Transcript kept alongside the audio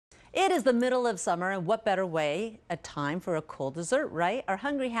It is the middle of summer, and what better way, a time for a cool dessert, right? Our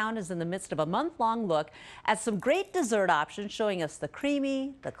Hungry Hound is in the midst of a month-long look at some great dessert options, showing us the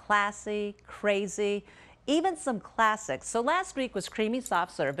creamy, the classy, crazy, even some classics. So last week was creamy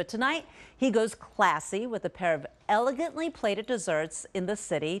soft serve, but tonight he goes classy with a pair of elegantly plated desserts in the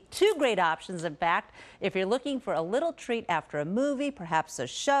city. Two great options, in fact, if you're looking for a little treat after a movie, perhaps a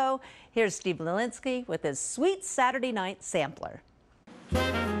show. Here's Steve Lilinski with his Sweet Saturday Night Sampler.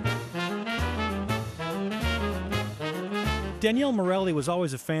 Danielle Morelli was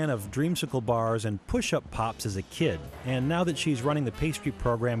always a fan of dreamsicle bars and push-up pops as a kid, and now that she's running the pastry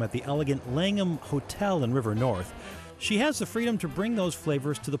program at the elegant Langham Hotel in River North, she has the freedom to bring those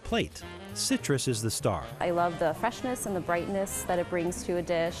flavors to the plate. Citrus is the star. I love the freshness and the brightness that it brings to a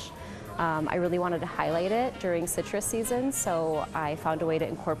dish. I really wanted to highlight it during citrus season, so I found a way to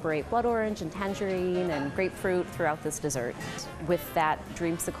incorporate blood orange and tangerine and grapefruit throughout this dessert. With that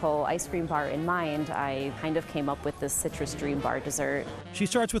dreamsicle ice cream bar in mind, I kind of came up with this citrus dream bar dessert. She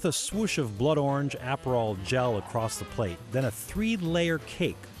starts with a swoosh of blood orange Aperol gel across the plate, then a 3-layer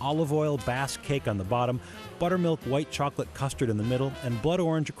cake, olive oil Basque cake on the bottom, buttermilk white chocolate custard in the middle, and blood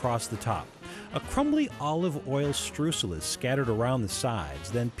orange across the top. A crumbly olive oil streusel is scattered around the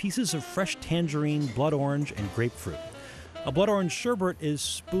sides, then pieces of fresh tangerine, blood orange, and grapefruit. A blood orange sherbet is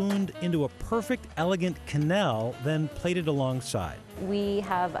spooned into a perfect, elegant quenelle, then plated alongside. We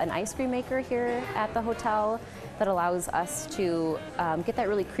have an ice cream maker here at the hotel that allows us to get that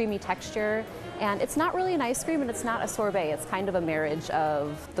really creamy texture. And it's not really an ice cream and it's not a sorbet. It's kind of a marriage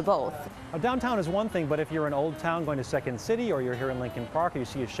of the both. Now, downtown is one thing, but if you're in Old Town going to Second City, or you're here in Lincoln Park, or you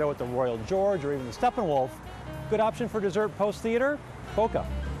see a show at the Royal George, or even the Steppenwolf, good option for dessert post-theater, Boka.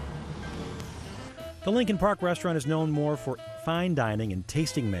 The Lincoln Park restaurant is known more for fine dining and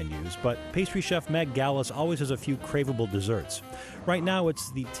tasting menus, but pastry chef Meg Gallus always has a few craveable desserts. Right now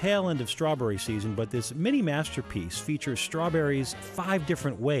it's the tail end of strawberry season, but this mini masterpiece features strawberries 5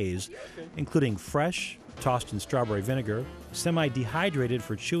 different ways, including fresh, tossed in strawberry vinegar, semi-dehydrated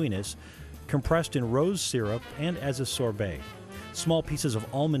for chewiness, compressed in rose syrup, and as a sorbet. Small pieces of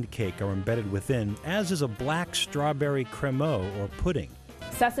almond cake are embedded within, as is a black strawberry crémeau or pudding.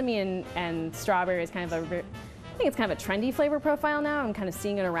 Sesame and strawberry is kind of I think it's kind of a trendy flavor profile now. I'm kind of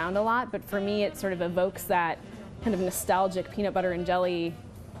seeing it around a lot, but for me it sort of evokes that kind of nostalgic peanut butter and jelly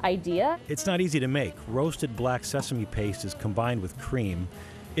idea. It's not easy to make. Roasted black sesame paste is combined with cream.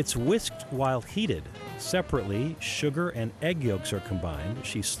 It's whisked while heated. Separately, sugar and egg yolks are combined.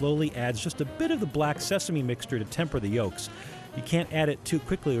 She slowly adds just a bit of the black sesame mixture to temper the yolks. You can't add it too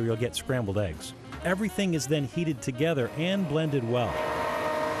quickly or you'll get scrambled eggs. Everything is then heated together and blended well.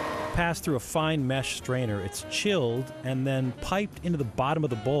 Passed through a fine mesh strainer, it's chilled and then piped into the bottom of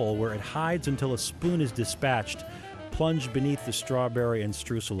the bowl where it hides until a spoon is dispatched, plunged beneath the strawberry and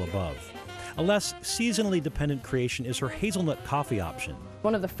streusel above. A less seasonally dependent creation is her hazelnut coffee option.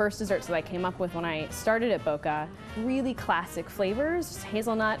 One of the first desserts that I came up with when I started at Boka, really classic flavors, just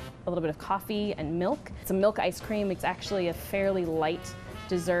hazelnut, a little bit of coffee and milk. It's a milk ice cream. It's actually a fairly light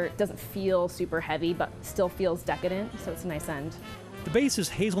dessert. Doesn't feel super heavy, but still feels decadent, so it's a nice end. The base is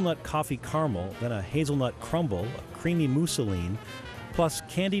hazelnut coffee caramel, then a hazelnut crumble, a creamy mousseline, plus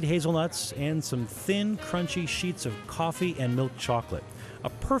candied hazelnuts and some thin, crunchy sheets of coffee and milk chocolate. A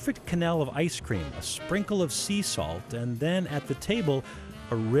perfect quenelle of ice cream, a sprinkle of sea salt, and then at the table,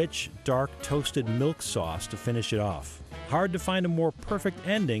 a rich, dark, toasted milk sauce to finish it off. Hard to find a more perfect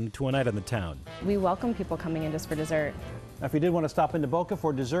ending to a night on the town. We welcome people coming in just for dessert. Now, if you did want to stop into Boka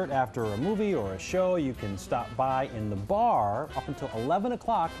for dessert after a movie or a show, you can stop by in the bar up until 11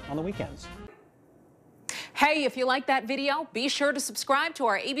 o'clock on the weekends. Hey, if you like that video, be sure to subscribe to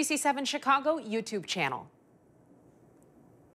our ABC7 Chicago YouTube channel.